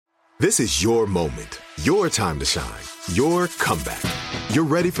This is your moment, your time to shine, your comeback. You're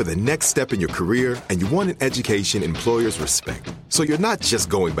ready for the next step in your career, and you want an education employers respect. So you're not just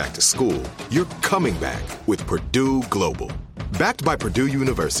going back to school, you're coming back with Purdue Global. Backed by Purdue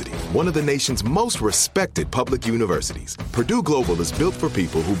University, one of the nation's most respected public universities, Purdue Global is built for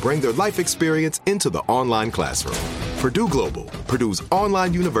people who bring their life experience into the online classroom. Purdue Global, Purdue's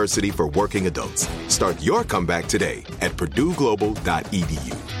online university for working adults. Start your comeback today at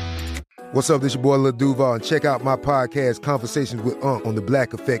purdueglobal.edu. What's up, this your boy Lil Duval, and check out my podcast, Conversations with Unc, on the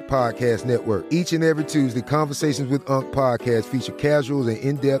Black Effect Podcast Network. Each and every Tuesday, Conversations with Unc podcast feature casual and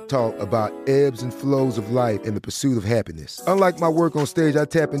in-depth talk about ebbs and flows of life and the pursuit of happiness. Unlike my work on stage, I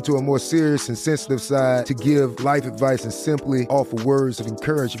tap into a more serious and sensitive side to give life advice and simply offer words of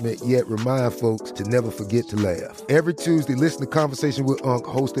encouragement, yet remind folks to never forget to laugh. Every Tuesday, listen to Conversation with Unc,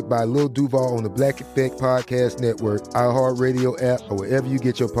 hosted by Lil Duval on the Black Effect Podcast Network, iHeartRadio app, or wherever you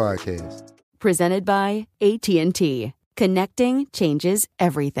get your podcasts. Presented by AT&T. Connecting changes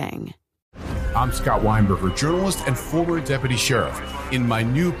everything. I'm Scott Weinberger, journalist and former deputy sheriff. In my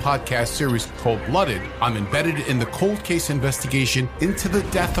new podcast series, Cold-Blooded, I'm embedded in the cold case investigation into the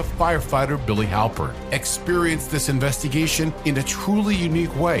death of firefighter Billy Halpern. Experience this investigation in a truly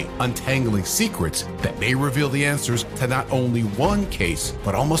unique way, untangling secrets that may reveal the answers to not only one case,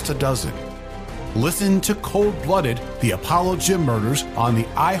 but almost a dozen. Listen to Cold-Blooded, The Apollo Gym Murders on the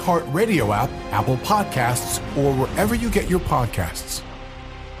iHeartRadio app, Apple Podcasts, or wherever you get your podcasts.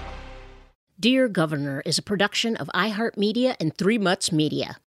 Dear Governor is a production of iHeartMedia and Three Mutts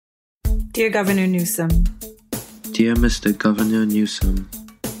Media. Dear Governor Newsom. Dear Mr. Governor Newsom.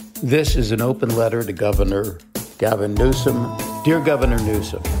 This is an open letter to Governor Gavin Newsom. Dear Governor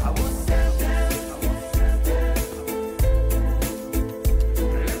Newsom.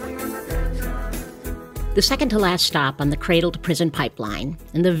 The second-to-last stop on the cradle-to-prison pipeline,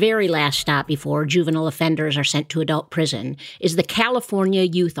 and the very last stop before juvenile offenders are sent to adult prison, is the California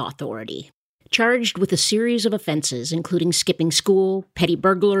Youth Authority. Charged with a series of offenses, including skipping school, petty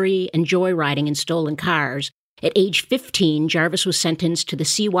burglary, and joyriding in stolen cars, at age 15, Jarvis was sentenced to the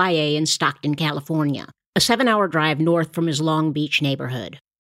CYA in Stockton, California, a 7-hour drive north from his Long Beach neighborhood.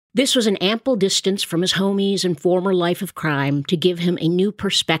 This was an ample distance from his homies and former life of crime to give him a new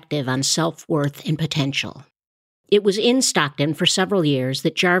perspective on self-worth and potential. It was in Stockton for several years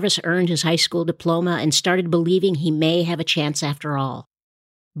that Jarvis earned his high school diploma and started believing he may have a chance after all.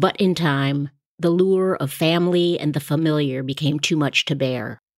 But in time, the lure of family and the familiar became too much to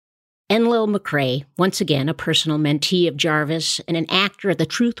bear. Enlil McCrae, once again a personal mentee of Jarvis and an actor at the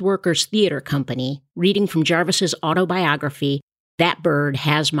Truth Workers Theater Company, reading from Jarvis's autobiography, That Bird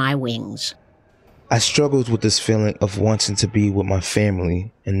Has My Wings. I struggled with this feeling of wanting to be with my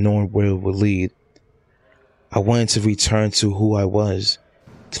family and knowing where it would lead. I wanted to return to who I was,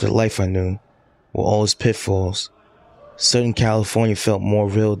 to the life I knew, with all its pitfalls. Southern California felt more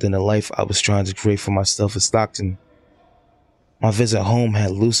real than the life I was trying to create for myself in Stockton. My visit home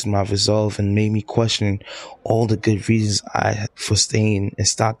had loosened my resolve and made me question all the good reasons I had for staying in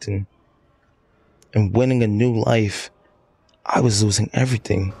Stockton. And winning a new life, I was losing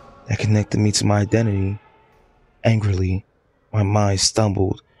everything that connected me to my identity. Angrily, my mind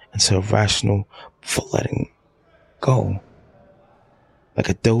stumbled into a rational for letting go. Like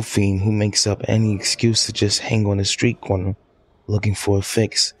a dope fiend who makes up any excuse to just hang on a street corner looking for a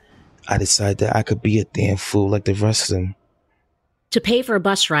fix, I decided that I could be a damn fool like the rest of them. To pay for a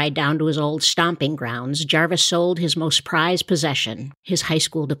bus ride down to his old stomping grounds, Jarvis sold his most prized possession, his high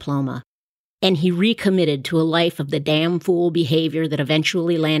school diploma. And he recommitted to a life of the damn fool behavior that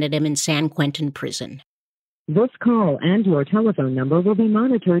eventually landed him in San Quentin prison. This call and your telephone number will be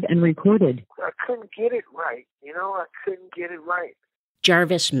monitored and recorded. I couldn't get it right. I couldn't get it right.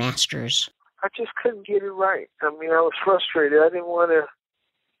 Jarvis Masters. I just couldn't get it right. I was frustrated. I didn't want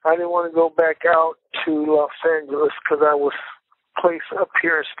to go back out to Los Angeles because I was placed up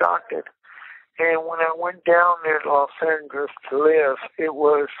here in Stockton. And when I went down there to Los Angeles to live, it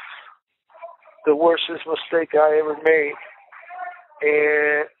was the worstest mistake I ever made.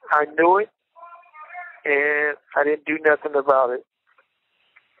 And I knew it, and I didn't do nothing about it.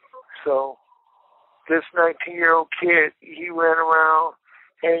 So this 19-year-old kid, he ran around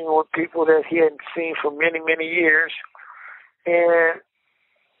hanging with people that he hadn't seen for many, many years. And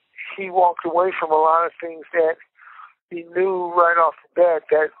he walked away from a lot of things that he knew right off the bat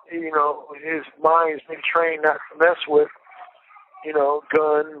that, his mind's been trained not to mess with,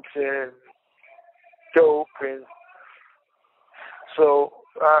 guns and dope, and so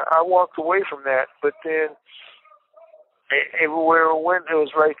I walked away from that. But then everywhere I went, it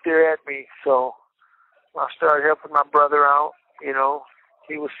was right there at me. So I started helping my brother out,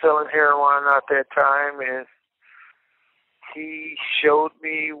 He was selling heroin at that time, and he showed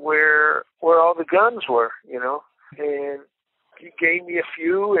me where all the guns were, and he gave me a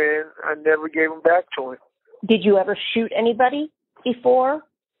few, and I never gave them back to him. Did you ever shoot anybody before?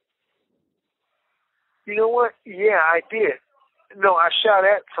 You know what? Yeah, I did. No, I shot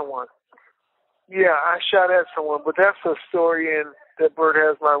at someone. Yeah, I shot at someone, but that's a story in That Bird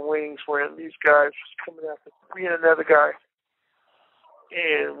Has My Wings, when these guys was coming after me and another guy,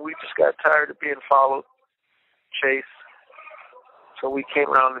 and we just got tired of being followed, chased. So we came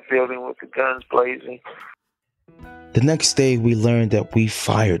around the building with the guns blazing. The next day, we learned that we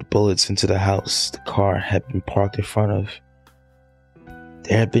fired bullets into the house the car had been parked in front of.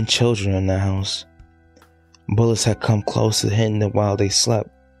 There had been children in the house. Bullets had come close to hitting them while they slept.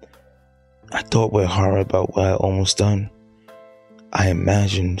 I thought with horror about what I had almost done. I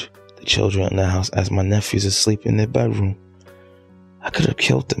imagined the children in the house as my nephews asleep in their bedroom. I could have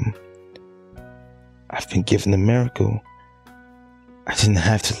killed them. I've been given a miracle. I didn't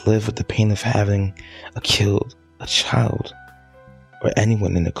have to live with the pain of having killed a child or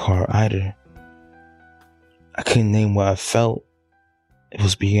anyone in the car either. I couldn't name what I felt. It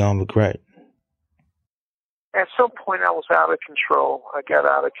was beyond regret. At some point, I was out of control. I got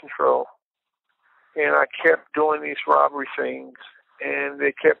out of control. And I kept doing these robbery things. And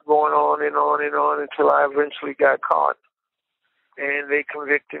they kept going on and on and on until I eventually got caught. And they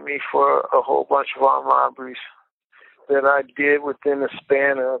convicted me for a whole bunch of armed robberies that I did within a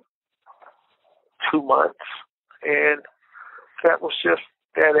span of 2 months. And that was just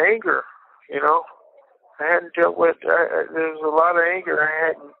that anger, I hadn't dealt with. There was a lot of anger I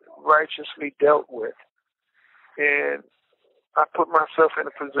hadn't righteously dealt with. And I put myself in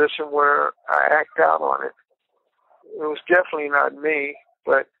a position where I act out on it. It was definitely not me,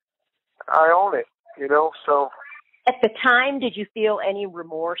 but I own it, so. At the time, did you feel any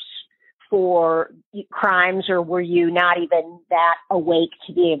remorse for crimes, or were you not even that awake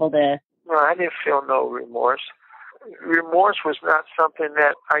to be able to? No, I didn't feel no remorse. Remorse was not something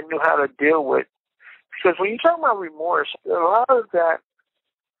that I knew how to deal with. Because when you talk about remorse, a lot of that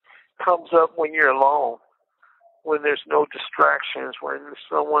comes up when you're alone, when there's no distractions, when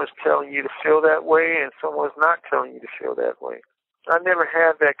someone's telling you to feel that way and someone's not telling you to feel that way. I never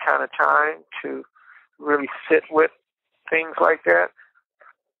had that kind of time to really sit with things like that.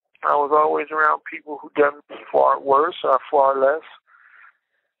 I was always around people who done far worse or far less.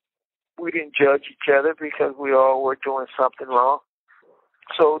 We didn't judge each other because we all were doing something wrong.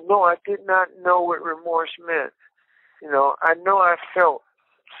 So, no, I did not know what remorse meant. I know I felt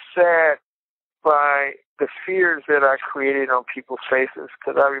sad by the fears that I created on people's faces,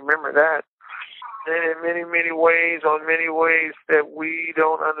 because I remember that. And in many, many ways that we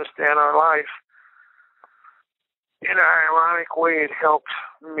don't understand our life. In an ironic way, it helped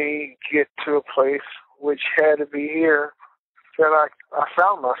me get to a place which had to be here, that I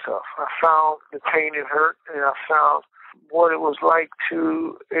found myself. I found the pain and hurt, and I found what it was like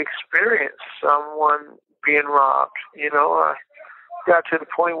to experience someone being robbed. I got to the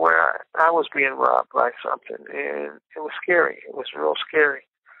point where I was being robbed by something, and it was scary. It was real scary.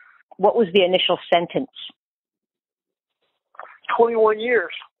 What was the initial sentence? 21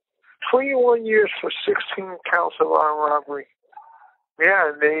 years. 21 years for 16 counts of armed robbery.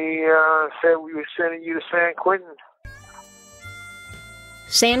 Yeah, they said we were sending you to San Quentin.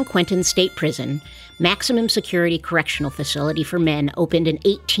 San Quentin State Prison, maximum security correctional facility for men, opened in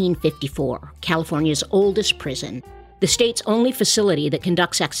 1854, California's oldest prison. The state's only facility that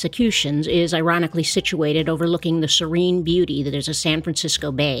conducts executions is ironically situated overlooking the serene beauty that is a San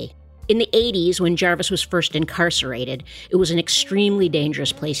Francisco Bay. In the 80s, when Jarvis was first incarcerated, it was an extremely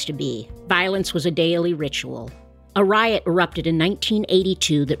dangerous place to be. Violence was a daily ritual. A riot erupted in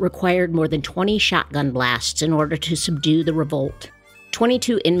 1982 that required more than 20 shotgun blasts in order to subdue the revolt.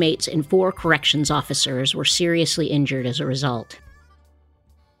 22 inmates and 4 corrections officers were seriously injured as a result.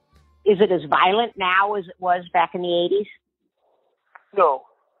 Is it as violent now as it was back in the 80s? No,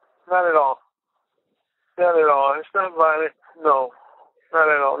 not at all. Not at all. It's not violent. No, not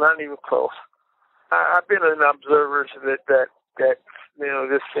at all. Not even close. I've been an observer to that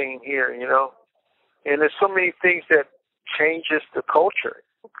this thing here, and there's so many things that changes the culture.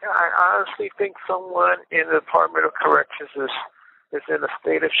 I honestly think someone in the Department of Corrections is in a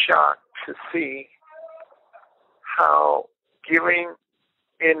state of shock to see how giving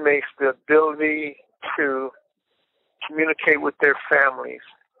inmates the ability to communicate with their families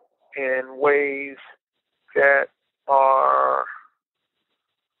in ways that are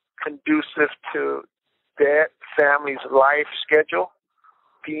conducive to that family's life schedule,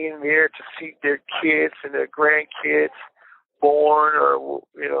 being there to see their kids and their grandkids born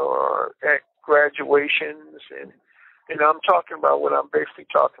or at graduations. And I'm talking about what I'm basically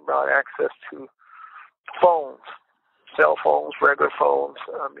talking about, access to phones, cell phones, regular phones.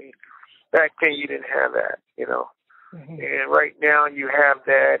 I mean, back then you didn't have that, And right now you have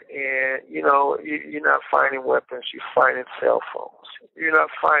that, and, you're not finding weapons, you're finding cell phones. You're not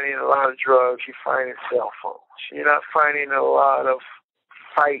finding a lot of drugs, you're finding cell phones. You're not finding a lot of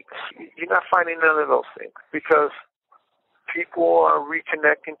fights. You're not finding none of those things because people are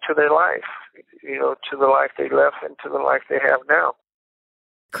reconnecting to their life, to the life they left and to the life they have now.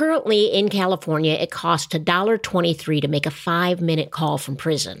 Currently in California, it costs $1.23 to make a 5-minute call from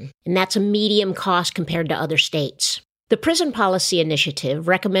prison, and that's a medium cost compared to other states. The Prison Policy Initiative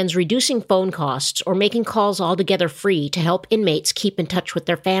recommends reducing phone costs or making calls altogether free to help inmates keep in touch with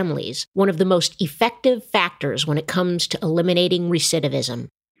their families, one of the most effective factors when it comes to eliminating recidivism.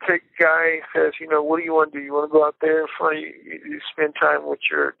 Take a guy says, what do you want to do? You want to go out there in front of you spend time with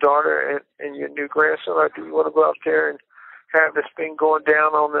your daughter and your new grandson, or do you want to go out there and have this thing going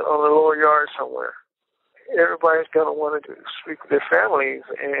down on the lower yard somewhere? Everybody's going to want to speak with their families,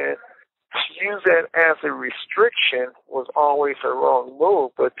 and to use that as a restriction was always a wrong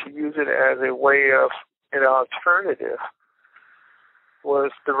move, but to use it as a way of an alternative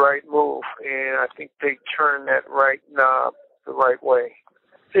was the right move, and I think they turned that right knob the right way.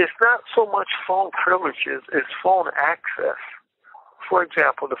 It's not so much phone privileges, it's phone access. For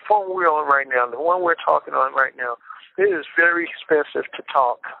example, the phone we're on right now, the one we're talking on right now, it is very expensive to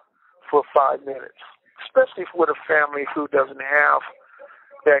talk for 5 minutes, especially with a family who doesn't have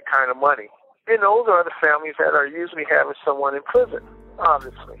that kind of money. And those are the families that are usually having someone in prison,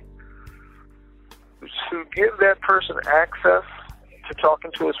 obviously. To give that person access to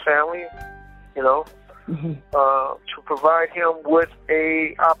talking to his family, to provide him with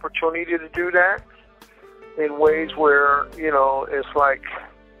a opportunity to do that in ways where, it's like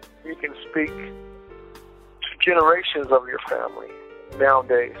you can speak to generations of your family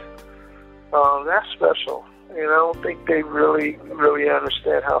nowadays. That's special. I don't think they really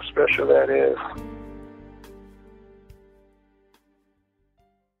understand how special that is.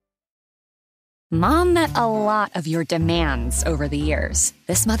 Mom met a lot of your demands over the years.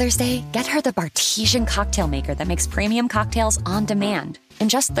 This Mother's Day, get her the Bartesian cocktail maker that makes premium cocktails on demand. In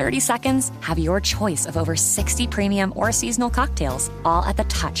just 30 seconds, have your choice of over 60 premium or seasonal cocktails, all at the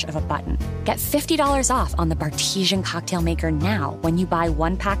touch of a button. Get $50 off on the Bartesian cocktail maker now when you buy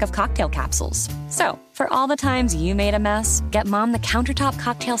 1 pack of cocktail capsules. So, for all the times you made a mess, get Mom the countertop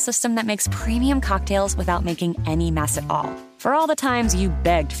cocktail system that makes premium cocktails without making any mess at all. For all the times you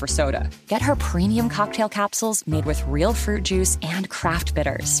begged for soda, get her premium cocktail capsules made with real fruit juice and craft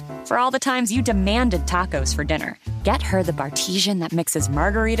bitters. For all the times you demanded tacos for dinner, get her the Bartesian that mixes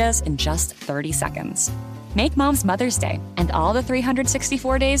margaritas in just 30 seconds. Make Mom's Mother's Day and all the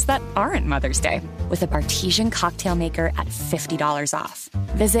 364 days that aren't Mother's Day with a Bartesian cocktail maker at $50 off.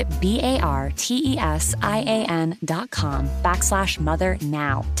 Visit BARTESIAN.com/mother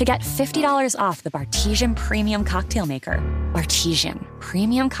now to get $50 off the Bartesian Premium Cocktail Maker. Bartesian,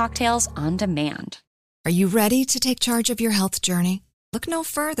 premium cocktails on demand. Are you ready to take charge of your health journey? Look no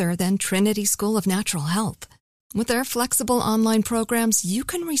further than Trinity School of Natural Health. With their flexible online programs, you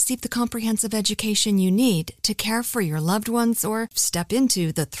can receive the comprehensive education you need to care for your loved ones or step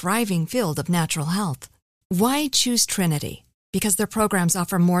into the thriving field of natural health. Why choose Trinity? Because their programs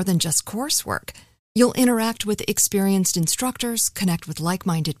offer more than just coursework. You'll interact with experienced instructors, connect with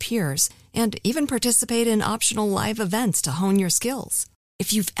like-minded peers, and even participate in optional live events to hone your skills.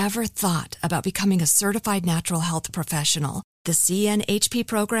 If you've ever thought about becoming a certified natural health professional, the CNHP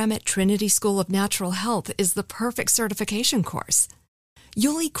program at Trinity School of Natural Health is the perfect certification course.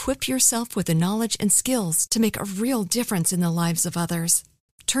 You'll equip yourself with the knowledge and skills to make a real difference in the lives of others.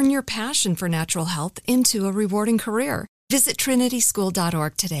 Turn your passion for natural health into a rewarding career. Visit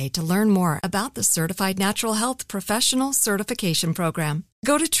trinityschool.org today to learn more about the Certified Natural Health Professional Certification Program.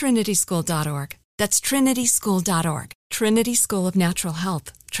 Go to trinityschool.org. That's trinityschool.org. Trinity School of Natural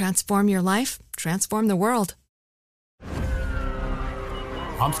Health. Transform your life, transform the world.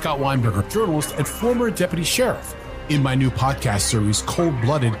 I'm Scott Weinberger, journalist and former deputy sheriff. In my new podcast series, Cold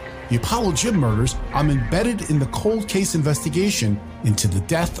Blooded, The Apollo Gym Murders, I'm embedded in the cold case investigation into the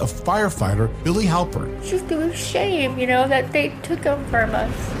death of firefighter Billy Halpern. It's just a shame, that they took him from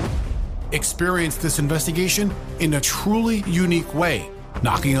us. Experience this investigation in a truly unique way,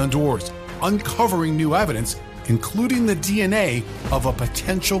 knocking on doors, uncovering new evidence, including the DNA of a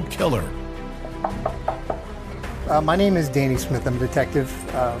potential killer. My name is Danny Smith. I'm a detective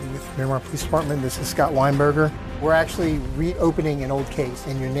with Miramar Police Department. This is Scott Weinberger. We're actually reopening an old case,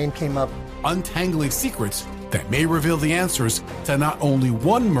 and your name came up. Untangling secrets that may reveal the answers to not only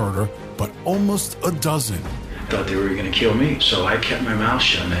one murder, but almost a dozen. Thought they were going to kill me, so I kept my mouth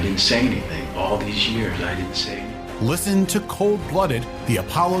shut and I didn't say anything. All these years, I didn't say anything. Listen to Cold Blooded, The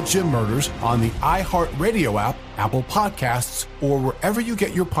Apollo Gym Murders on the iHeartRadio app, Apple Podcasts, or wherever you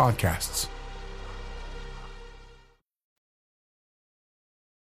get your podcasts.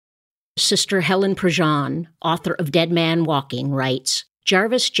 Sister Helen Prejean, author of Dead Man Walking, writes,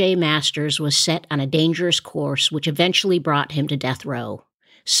 Jarvis J. Masters was set on a dangerous course which eventually brought him to death row.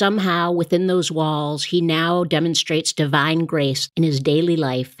 Somehow, within those walls, he now demonstrates divine grace in his daily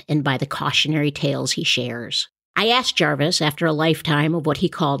life and by the cautionary tales he shares. I asked Jarvis, after a lifetime of what he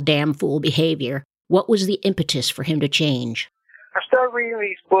called damn fool behavior, what was the impetus for him to change? I started reading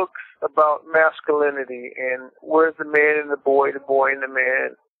these books about masculinity and where's the man and the boy and the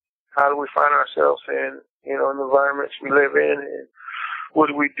man. How do we find ourselves in the environments we live in, and what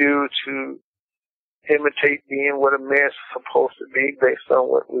do we do to imitate being what a man's supposed to be based on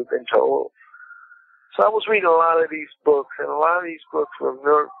what we've been told. So I was reading a lot of these books, and a lot of these books were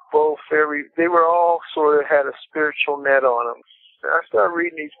they were all sort of had a spiritual net on them. I started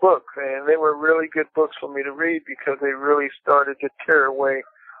reading these books, and they were really good books for me to read because they really started to tear away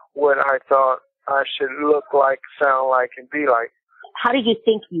what I thought I should look like, sound like, and be like. How did you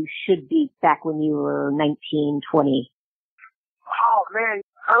think you should be back when you were 19, 20? Oh, man,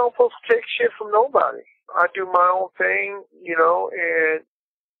 I don't supposed to take shit from nobody. I do my own thing, and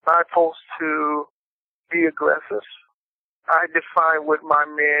I'm supposed to be aggressive. I define what my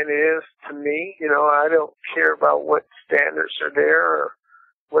man is to me. I don't care about what standards are there or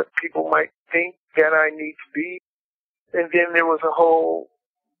what people might think that I need to be. And then there was a whole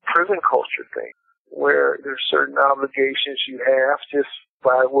prison culture thing where there's certain obligations you have just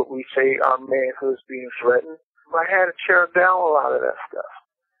by what we say our manhood is being threatened. I had to tear down a lot of that stuff.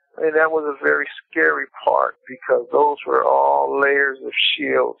 And that was a very scary part because those were all layers of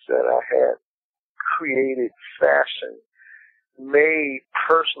shields that I had created, fashioned, made,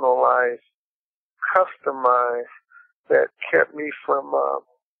 personalized, customized that kept me from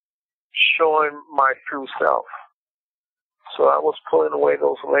showing my true self. So I was pulling away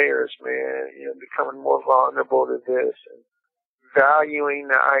those layers, man, becoming more vulnerable to this and valuing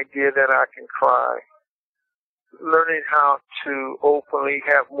the idea that I can cry. Learning how to openly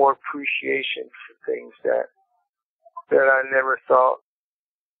have more appreciation for things that I never thought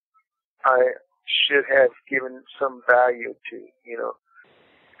I should have given some value to,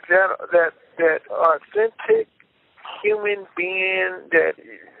 That authentic human being, that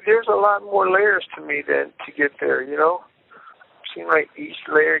there's a lot more layers to me than to get there, Seems like each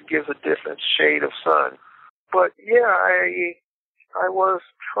layer gives a different shade of sun. But yeah, I was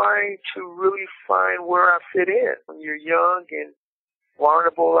trying to really find where I fit in. When you're young and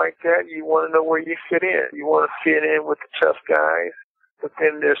vulnerable like that, you want to know where you fit in. You want to fit in with the tough guys, but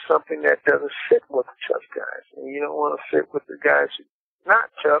then there's something that doesn't fit with the tough guys. And you don't want to fit with the guys who are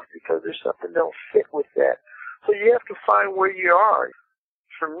not tough because there's something that don't fit with that. So you have to find where you are.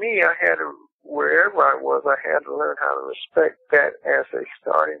 For me, wherever I was, I had to learn how to respect that as a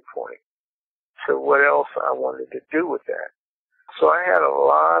starting point to what else I wanted to do with that. So I had a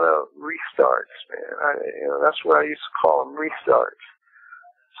lot of restarts, man. That's what I used to call them, restarts.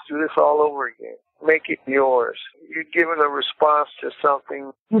 Let's do this all over again. Make it yours. You're giving a response to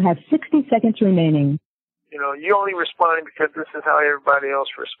something. You have 60 seconds remaining. You only responding because this is how everybody else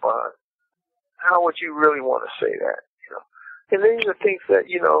responds. How would you really want to say that? And these are things that,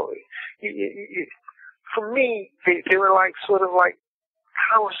 for me, they were like sort of like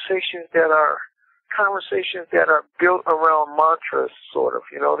conversations that are built around mantras, sort of.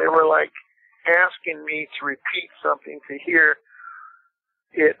 They were like asking me to repeat something, to hear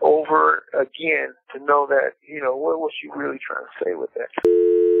it over again, to know that, what was you really trying to say with that?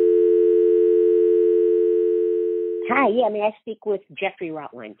 Hi, yeah, may I speak with Jeffrey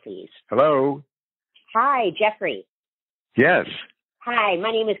Rotwein, please? Hello. Hi, Jeffrey. Yes. Hi,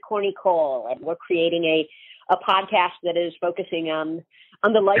 my name is Corny Cole, and we're creating a podcast that is focusing on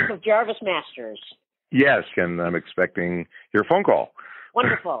the life of Jarvis Masters. Yes, and I'm expecting your phone call.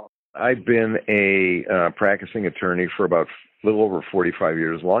 Wonderful. I've been a practicing attorney for about a little over 45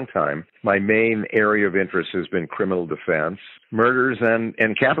 years, a long time. My main area of interest has been criminal defense, murders,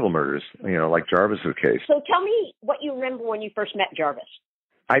 and capital murders, like Jarvis's case. So tell me what you remember when you first met Jarvis.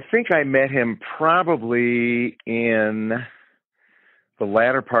 I think I met him probably in the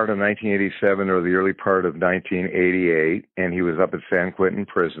latter part of 1987 or the early part of 1988, and he was up at San Quentin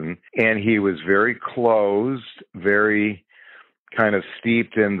Prison, and he was very closed, very kind of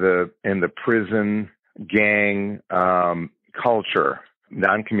steeped in the prison gang culture.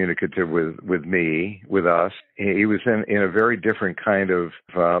 non-communicative with me, with us. He was in a very different kind of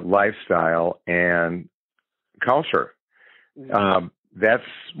lifestyle and culture. That's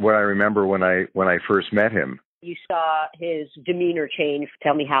what I remember when I first met him. You saw his demeanor change.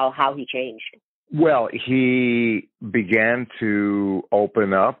 Tell me how he changed. Well, he began to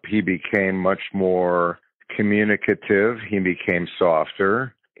open up. He became much more communicative. He became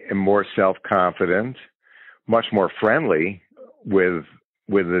softer and more self-confident, much more friendly with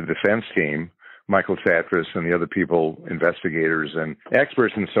the defense team, Michael Satras and the other people, investigators and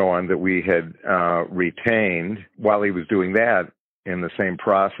experts and so on, that we had retained. While he was doing that, in the same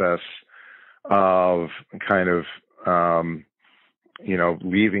process of kind of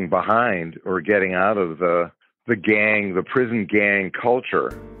leaving behind or getting out of the prison gang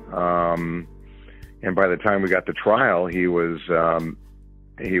culture. And by the time we got to trial, he was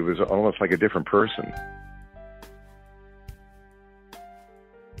almost like a different person.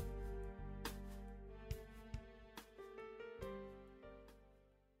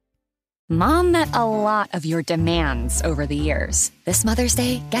 Mom met a lot of your demands over the years. This Mother's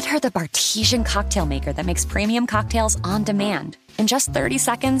Day, get her the Bartesian cocktail maker that makes premium cocktails on demand. In just 30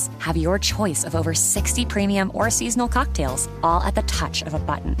 seconds, have your choice of over 60 premium or seasonal cocktails, all at the touch of a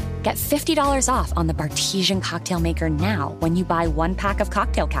button. Get $50 off on the Bartesian cocktail maker now when you buy 1 pack of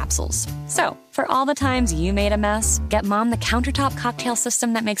cocktail capsules. So, for all the times you made a mess, get Mom the countertop cocktail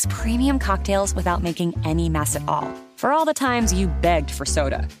system that makes premium cocktails without making any mess at all. For all the times you begged for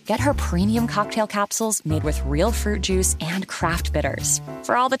soda, get her premium cocktail capsules made with real fruit juice and craft bitters.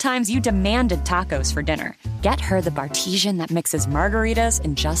 For all the times you demanded tacos for dinner, get her the Bartesian that mixes margaritas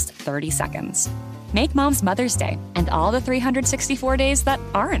in just 30 seconds. Make Mom's Mother's Day and all the 364 days that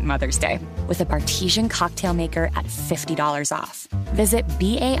aren't Mother's Day with a Bartesian cocktail maker at $50 off. Visit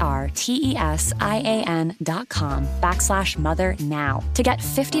BARTESIAN.com/mother now to get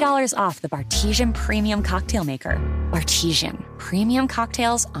 $50 off the Bartesian Premium Cocktail Maker. Bartesian, premium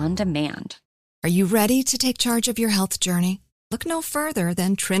cocktails on demand. Are you ready to take charge of your health journey? Look no further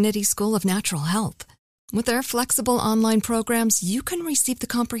than Trinity School of Natural Health. With their flexible online programs, you can receive the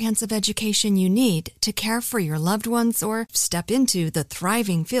comprehensive education you need to care for your loved ones or step into the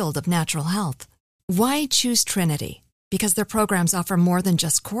thriving field of natural health. Why choose Trinity? Because their programs offer more than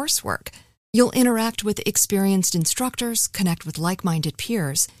just coursework. You'll interact with experienced instructors, connect with like-minded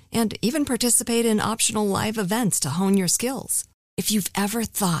peers, and even participate in optional live events to hone your skills. If you've ever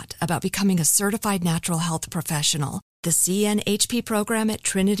thought about becoming a certified natural health professional, the CNHP program at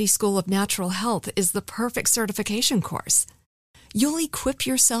Trinity School of Natural Health is the perfect certification course. You'll equip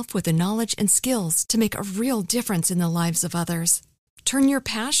yourself with the knowledge and skills to make a real difference in the lives of others. Turn your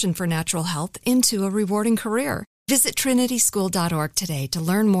passion for natural health into a rewarding career. Visit trinityschool.org today to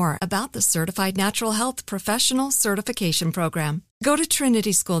learn more about the Certified Natural Health Professional Certification Program. Go to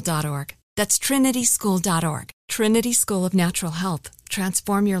trinityschool.org. That's trinityschool.org. Trinity School of Natural Health.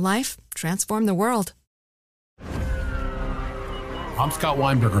 Transform your life, transform the world. I'm Scott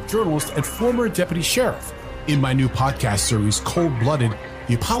Weinberger, journalist and former deputy sheriff. In my new podcast series, Cold Blooded,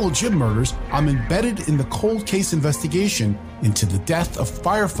 The Apollo Gym Murders, I'm embedded in the cold case investigation into the death of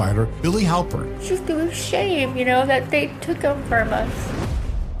firefighter Billy Halpern. It's just a shame, that they took him from us.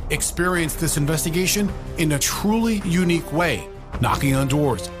 Experience this investigation in a truly unique way, knocking on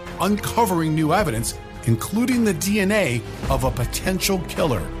doors, uncovering new evidence, including the DNA of a potential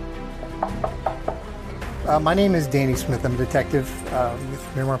killer. My name is Danny Smith. I'm a detective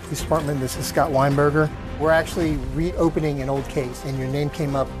with Miramar Police Department. This is Scott Weinberger. We're actually reopening an old case, and your name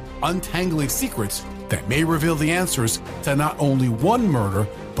came up. Untangling secrets that may reveal the answers to not only one murder,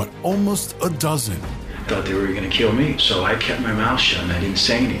 but almost a dozen. I thought they were going to kill me, so I kept my mouth shut and I didn't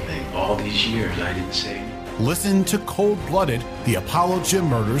say anything. All these years, I didn't say anything. Listen to Cold Blooded, The Apollo Gym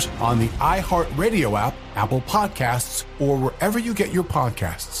Murders on the iHeartRadio app, Apple Podcasts, or wherever you get your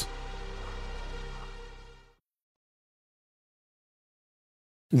podcasts.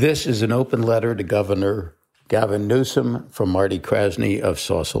 This is an open letter to Governor Gavin Newsom from Marty Krasny of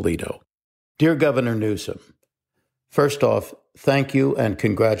Sausalito. Dear Governor Newsom, first off, thank you and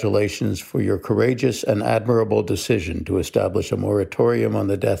congratulations for your courageous and admirable decision to establish a moratorium on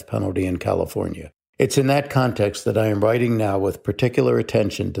the death penalty in California. It's in that context that I am writing now with particular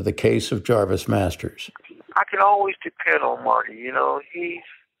attention to the case of Jarvis Masters. I can always depend on Marty. He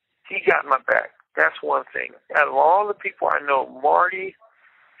got my back. That's one thing. Out of all the people I know, Marty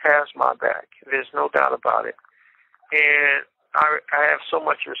has my back. There's no doubt about it. And I have so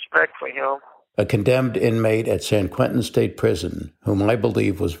much respect for him. A condemned inmate at San Quentin State Prison, whom I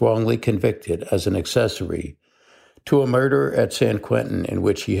believe was wrongly convicted as an accessory to a murder at San Quentin in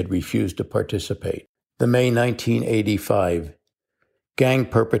which he had refused to participate. The May 1985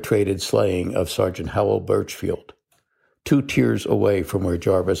 gang-perpetrated slaying of Sergeant Howell Birchfield, 2 tiers away from where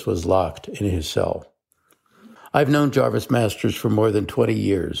Jarvis was locked in his cell. I've known Jarvis Masters for more than 20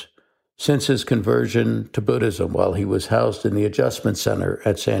 years, since his conversion to Buddhism while he was housed in the Adjustment Center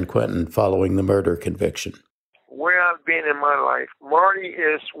at San Quentin following the murder conviction. Where I've been in my life, Marty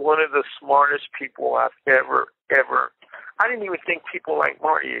is one of the smartest people I've ever. I didn't even think people like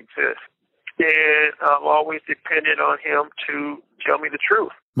Marty exist. And I've always depended on him to tell me the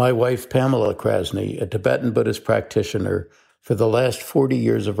truth. My wife, Pamela Krasny, a Tibetan Buddhist practitioner for the last 40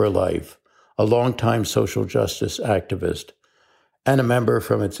 years of her life, a longtime social justice activist, and a member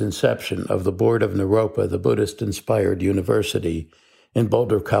from its inception of the board of Naropa, the Buddhist-inspired university in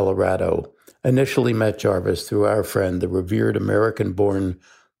Boulder, Colorado, initially met Jarvis through our friend, the revered American-born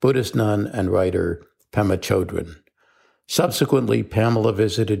Buddhist nun and writer Pema Chodron. Subsequently, Pamela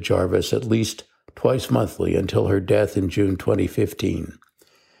visited Jarvis at least twice monthly until her death in June 2015,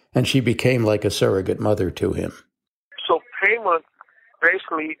 and she became like a surrogate mother to him. So Pema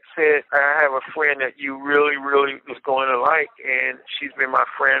basically said, I have a friend that you really was going to like, and she's been my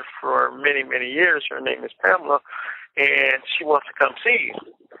friend for many, many years. Her name is Pamela, and she wants to come see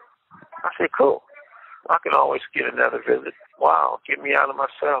you. I said, cool. I can always get another visit. Wow, get me out of my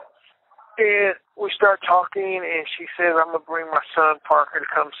cell. And we start talking, and she says, I'm going to bring my son Parker to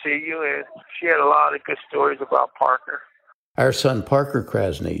come see you, and she had a lot of good stories about Parker. Our son Parker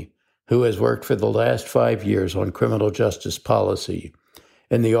Krasny, who has worked for the last 5 years on criminal justice policy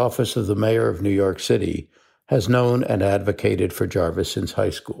in the office of the mayor of New York City, has known and advocated for Jarvis since high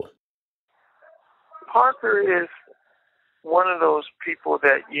school. Parker is one of those people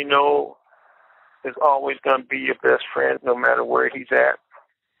that you know is always going to be your best friend no matter where he's at.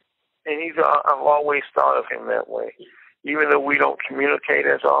 And I've always thought of him that way. Even though we don't communicate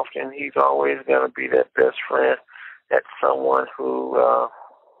as often, he's always going to be that best friend. That's someone who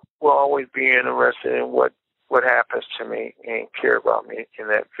will always be interested in what happens to me and care about me in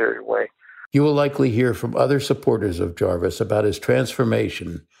that very way. You will likely hear from other supporters of Jarvis about his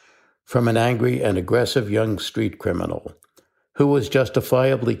transformation from an angry and aggressive young street criminal who was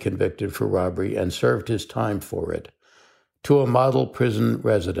justifiably convicted for robbery and served his time for it, to a model prison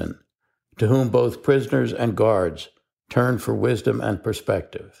resident to whom both prisoners and guards turned for wisdom and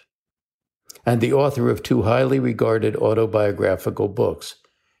perspective, and the author of 2 highly regarded autobiographical books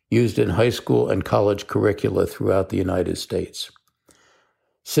used in high school and college curricula throughout the United States.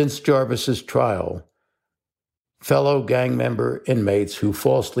 Since Jarvis's trial, fellow gang member inmates who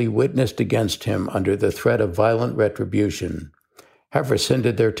falsely witnessed against him under the threat of violent retribution have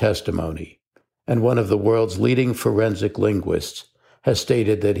rescinded their testimony, and one of the world's leading forensic linguists has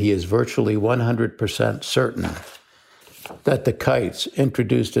stated that he is virtually 100% certain that the kites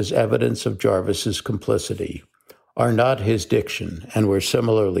introduced as evidence of Jarvis's complicity are not his diction and were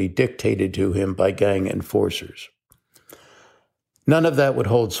similarly dictated to him by gang enforcers. None of that would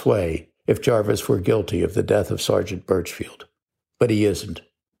hold sway if Jarvis were guilty of the death of Sergeant Birchfield, but he isn't.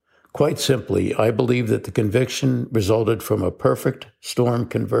 Quite simply, I believe that the conviction resulted from a perfect storm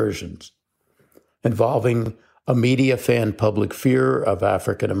conversions involving a media fan public fear of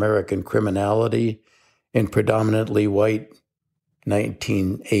African-American criminality in predominantly white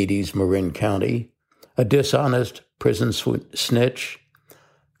 1980s Marin County, a dishonest prison snitch,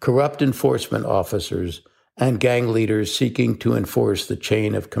 corrupt enforcement officers, and gang leaders seeking to enforce the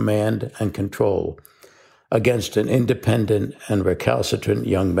chain of command and control against an independent and recalcitrant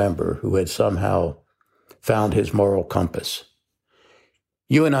young member who had somehow found his moral compass.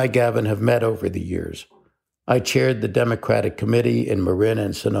 You and I, Gavin, have met over the years. I chaired the Democratic Committee in Marin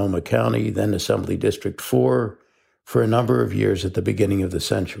and Sonoma County, then Assembly District 4, for a number of years at the beginning of the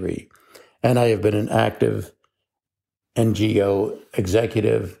century, and I have been an active NGO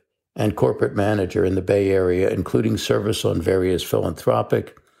executive and corporate manager in the Bay Area, including service on various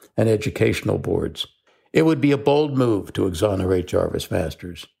philanthropic and educational boards. It would be a bold move to exonerate Jarvis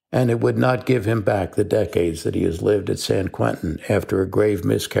Masters, and it would not give him back the decades that he has lived at San Quentin after a grave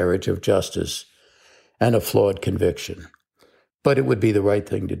miscarriage of justice and a flawed conviction. But it would be the right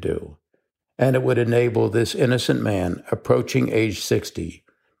thing to do, and it would enable this innocent man approaching age 60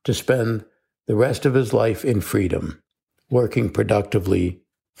 to spend the rest of his life in freedom, working productively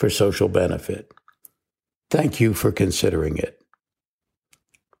for social benefit. Thank you for considering it.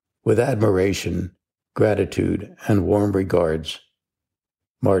 With admiration, gratitude, and warm regards,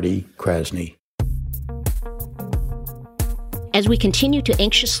 Marty Krasny. As we continue to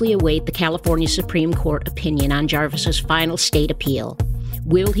anxiously await the California Supreme Court opinion on Jarvis's final state appeal,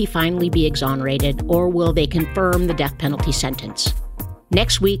 will he finally be exonerated, or will they confirm the death penalty sentence?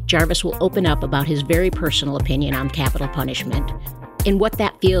 Next week, Jarvis will open up about his very personal opinion on capital punishment. and what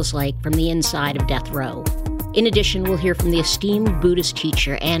that feels like from the inside of death row. In addition, we'll hear from the esteemed Buddhist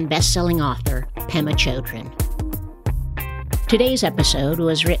teacher and best-selling author, Pema Chodron. Today's episode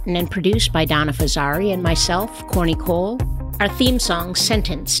was written and produced by Donna Fazzari and myself, Corny Cole. Our theme song,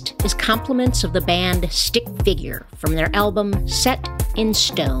 Sentenced, is compliments of the band Stick Figure from their album Set in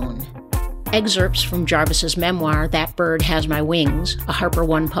Stone. Excerpts from Jarvis's memoir, That Bird Has My Wings, a Harper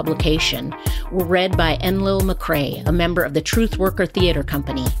One publication, were read by Enlil McRae, a member of the Truth Worker Theater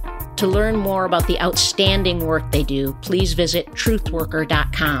Company. To learn more about the outstanding work they do, please visit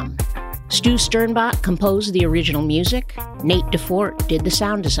truthworker.com. Stu Sternbach composed the original music. Nate DeFort did the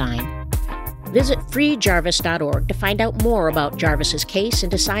sound design. Visit freejarvis.org to find out more about Jarvis's case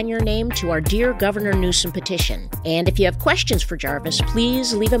and to sign your name to our Dear Governor Newsom petition. And if you have questions for Jarvis,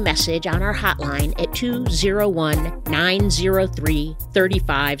 please leave a message on our hotline at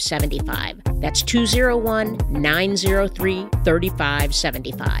 201-903-3575. That's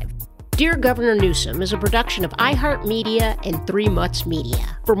 201-903-3575. Dear Governor Newsom is a production of iHeartMedia and Three Mutts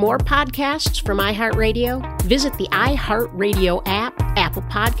Media. For more podcasts from iHeartRadio, visit the iHeartRadio app, Apple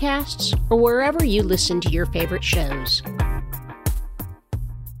Podcasts, or wherever you listen to your favorite shows.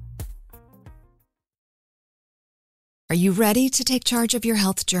 Are you ready to take charge of your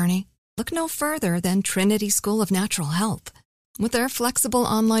health journey? Look no further than Trinity School of Natural Health. With their flexible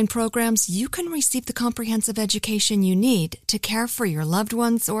online programs, you can receive the comprehensive education you need to care for your loved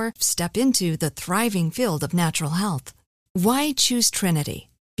ones or step into the thriving field of natural health. Why choose Trinity?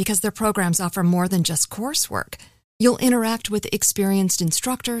 Because their programs offer more than just coursework. You'll interact with experienced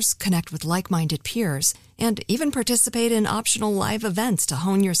instructors, connect with like-minded peers, and even participate in optional live events to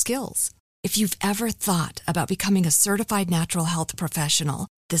hone your skills. If you've ever thought about becoming a certified natural health professional,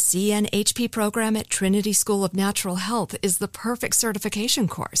 the CNHP program at Trinity School of Natural Health is the perfect certification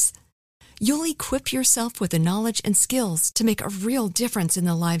course. You'll equip yourself with the knowledge and skills to make a real difference in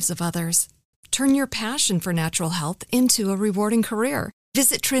the lives of others. Turn your passion for natural health into a rewarding career.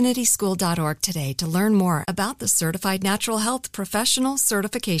 Visit trinityschool.org today to learn more about the Certified Natural Health Professional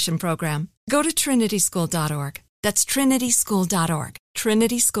Certification Program. Go to trinityschool.org. That's trinityschool.org.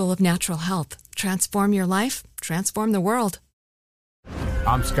 Trinity School of Natural Health. Transform your life, transform the world.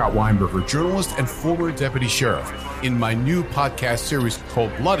 I'm Scott Weinberger, journalist and former deputy sheriff. In my new podcast series,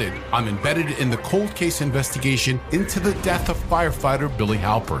 Cold-Blooded, I'm embedded in the cold case investigation into the death of firefighter Billy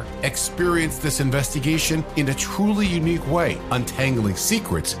Halpern. Experience this investigation in a truly unique way, untangling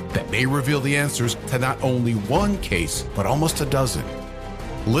secrets that may reveal the answers to not only one case, but almost a dozen.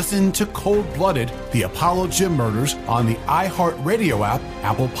 Listen to Cold-Blooded, The Apollo Gym Murders on the iHeartRadio app,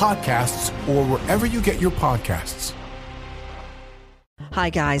 Apple Podcasts, or wherever you get your podcasts. Hi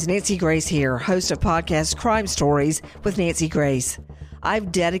guys, Nancy Grace here, host of podcast Crime Stories with Nancy Grace.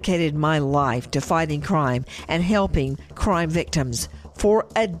 I've dedicated my life to fighting crime and helping crime victims. For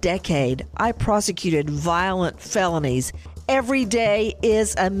a decade, I prosecuted violent felonies. Every day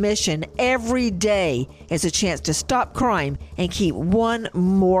is a mission. Every day is a chance to stop crime and keep one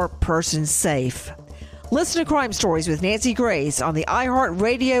more person safe. Listen to Crime Stories with Nancy Grace on the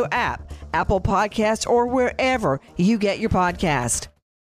iHeartRadio app, Apple Podcasts, or wherever you get your podcasts.